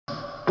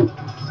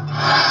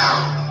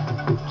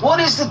What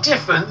is the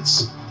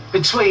difference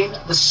between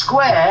the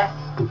square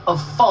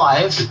of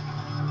 5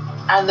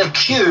 and the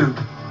cube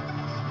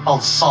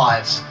of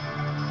 5?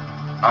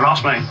 Don't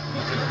ask me.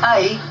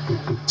 A,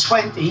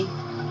 20,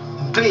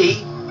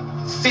 B,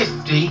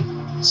 50,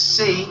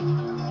 C,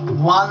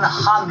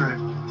 100.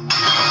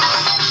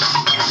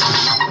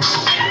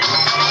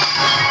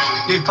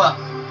 You put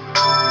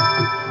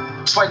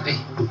 20.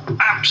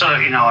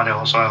 Absolutely no idea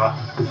whatsoever.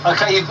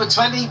 Okay, you put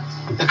 20.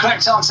 The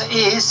correct answer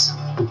is...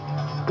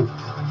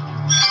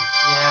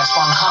 Yes,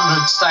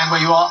 100, staying where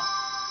you are.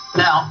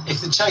 Now,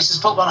 if the Chasers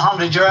put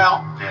 100, you're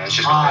out. Yeah, it's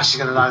just she's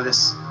going to know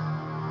this.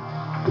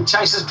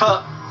 Chasers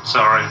put...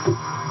 Sorry.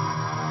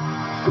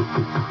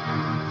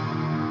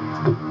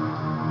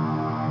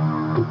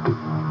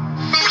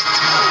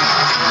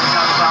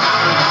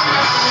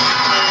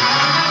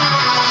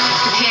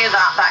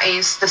 That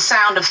is the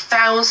sound of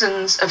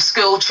thousands of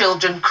school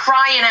children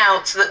crying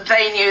out that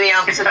they knew the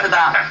answer to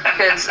that,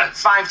 because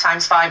 5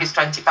 times 5 is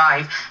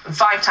 25, and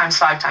 5 times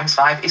 5 times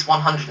 5 is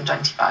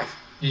 125.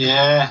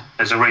 Yeah.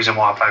 There's a reason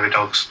why I play with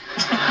dogs.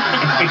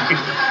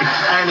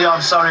 Andy,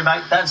 I'm sorry,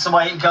 mate. That's the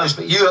way it goes.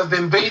 But you have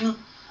been beaten,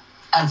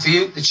 and for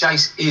you, the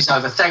chase is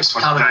over. Thanks for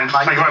coming, mate.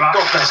 Thank you very much.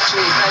 God bless.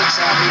 Cheers. Thanks,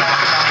 Andy.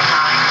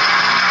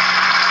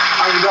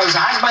 Andy Rosa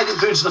has made it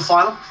through to the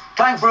final,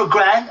 playing for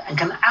 £1,000 and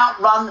can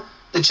outrun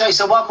the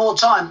Chaser one more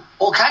time.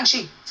 Or can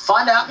she?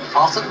 Find out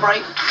after the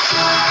break.